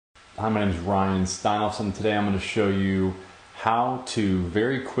Hi, my name is Ryan Steinolfson. Today I'm going to show you how to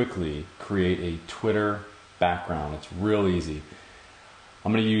very quickly create a Twitter background. It's real easy.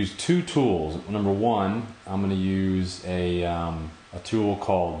 I'm going to use two tools. Number one, I'm going to use a tool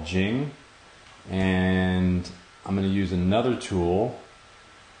called Jing, and I'm going to use another tool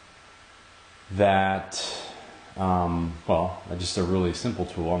that, just a really simple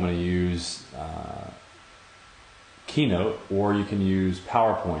tool. I'm going to use Keynote, or you can use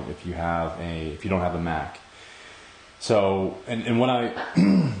PowerPoint if you don't have a Mac. So, and what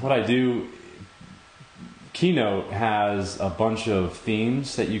I do, Keynote has a bunch of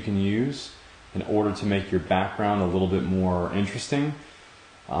themes that you can use in order to make your background a little bit more interesting.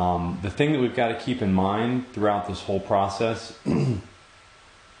 The thing that we've got to keep in mind throughout this whole process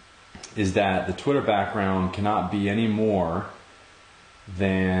is that the Twitter background cannot be any more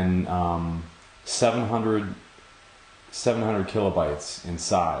than 700 kilobytes in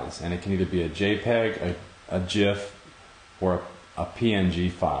size, and it can either be a JPEG, a GIF, or a PNG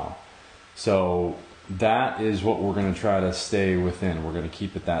file. So that is what we're going to try to stay within. We're going to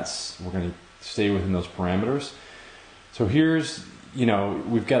keep it we're going to stay within those parameters. So here's,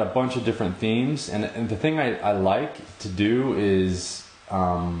 we've got a bunch of different themes, and the thing I like to do is,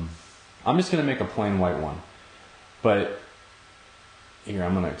 I'm just going to make a plain white one, but here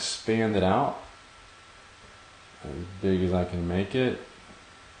I'm going to expand it out as big as I can make it,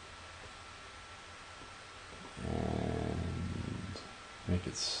 and make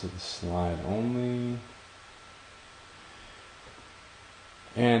it slide only,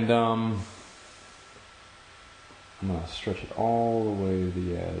 and I'm going to stretch it all the way to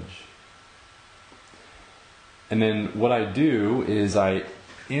the edge. And then what I do is I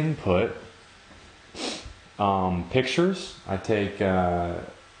input pictures. I take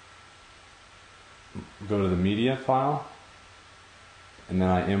go to the media file, and then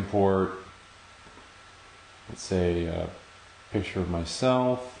I import, let's say, a picture of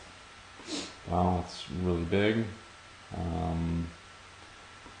myself. Wow, it's really big.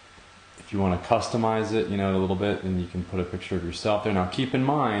 If you want to customize it, a little bit, then you can put a picture of yourself there. Now keep in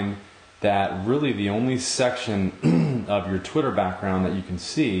mind that really the only section of your Twitter background that you can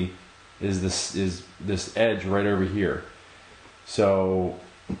see is this edge right over here. So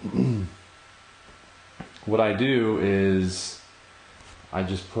what I do is I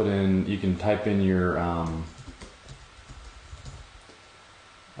just put in, you can type in your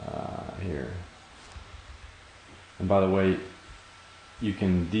here, and by the way, you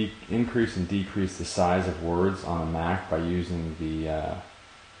can increase and decrease the size of words on a Mac by using the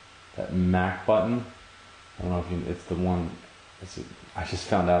that Mac button. I don't know if it's the one. I just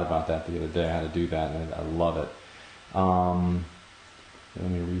found out about that the other day. I had to do that, and I love it. Let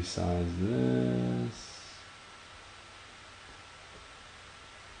me resize this.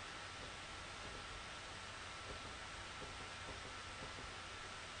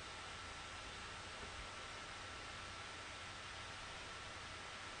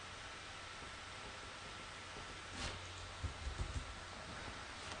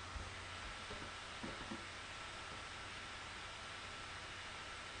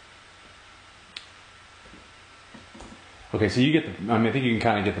 Okay, so you get I think you can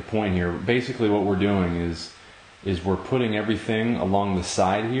kind of get the point here. Basically what we're doing is we're putting everything along the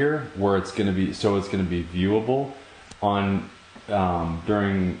side here where it's going to be, so it's going to be viewable on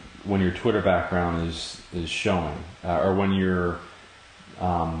during when your Twitter background is showing, or when you're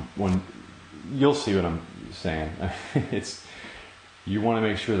when you'll see what I'm saying. You want to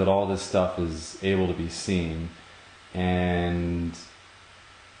make sure that all this stuff is able to be seen, and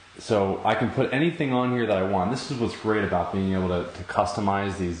so I can put anything on here that I want. This is what's great about being able to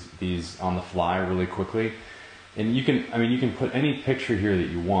customize these on the fly really quickly. And you can put any picture here that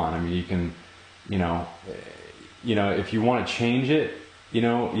you want. You can, if you want to change it, you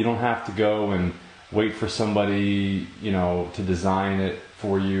don't have to go and wait for somebody, to design it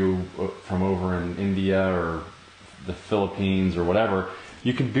for you from over in India or the Philippines or whatever.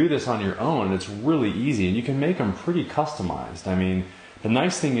 You can do this on your own, and it's really easy, and you can make them pretty customized. The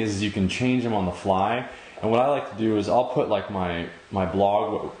nice thing is you can change them on the fly, and what I like to do is I'll put like my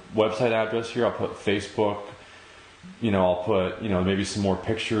blog website address here. I'll put Facebook, I'll put maybe some more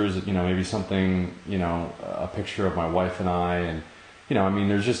pictures, maybe something, a picture of my wife and I, and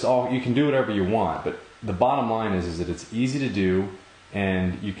there's just you can do whatever you want. But the bottom line is that it's easy to do,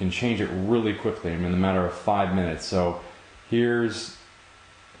 and you can change it really quickly. In a matter of 5 minutes. So here's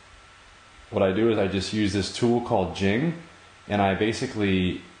what I do is I just use this tool called Jing. And I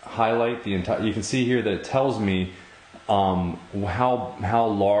basically highlight the entire. You can see here that it tells me how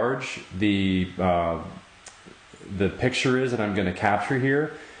large the picture is that I'm going to capture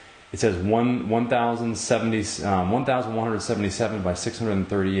here, it says 1177 by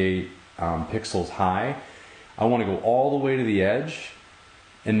 638 pixels high. I want to go all the way to the edge,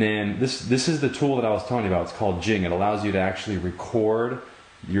 and then this is the tool that I was telling you about. It's called Jing. It allows you to actually record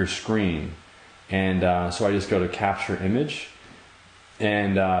your screen, and so I just go to capture image,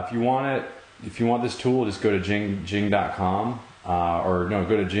 and if you want this tool, just go to Jing.com, or no,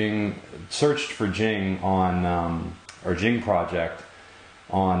 go to Jing. Search for Jing on or Jing Project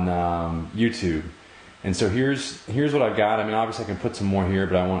on YouTube. And so here's what I've got. I mean, obviously I can put some more here,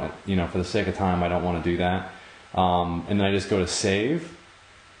 but I want to, for the sake of time, I don't want to do that. And then I just go to save,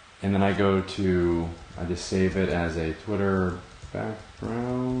 and then I just save it as a Twitter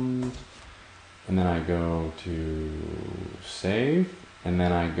background, and then I go to save, and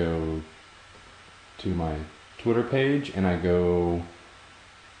then I go to my Twitter page, and I go,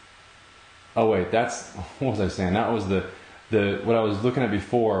 oh wait, what was I saying? That was what I was looking at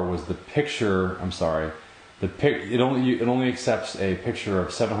before was the picture. I'm sorry, it only accepts a picture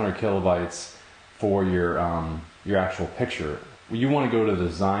of 700 kilobytes for your actual picture. You want to go to the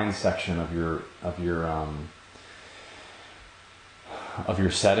design section of your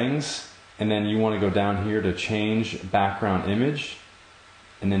settings, and then you want to go down here to change background image,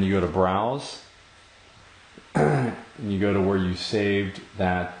 and then you go to browse, and you go to where you saved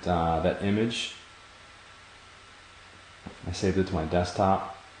that image. I saved it to my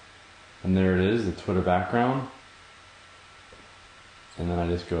desktop, and there it is, the Twitter background. And then I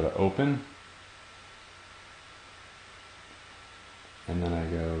just go to open, and then I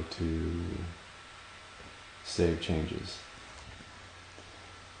go to save changes,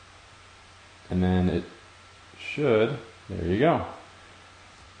 and then it should. There you go.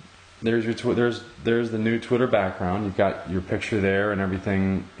 There's your there's the new Twitter background. You've got your picture there and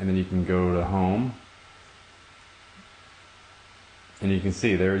everything, and then you can go to home. And you can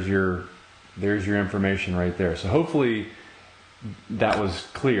see there's your information right there. So hopefully that was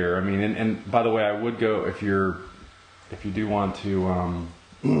clear. I mean, and by the way, I would go if you do want to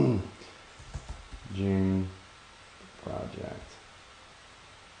Jing Project.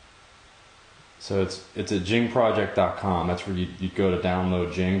 So it's at jingproject.com. That's where you go to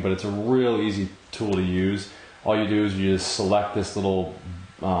download Jing, but it's a real easy tool to use. All you do is you just select this little.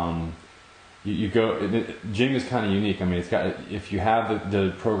 Jing is kind of unique. I mean, it's got, if you have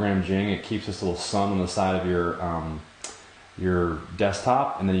the program Jing, it keeps this little sun on the side of your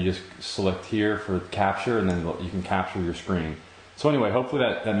desktop, and then you just select here for capture, and then you can capture your screen. So anyway, hopefully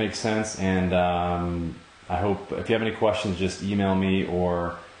that makes sense, and I hope if you have any questions, just email me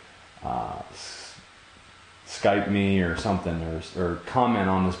or Skype me or something, or comment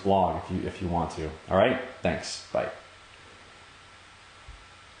on this blog if you want to. All right, thanks. Bye.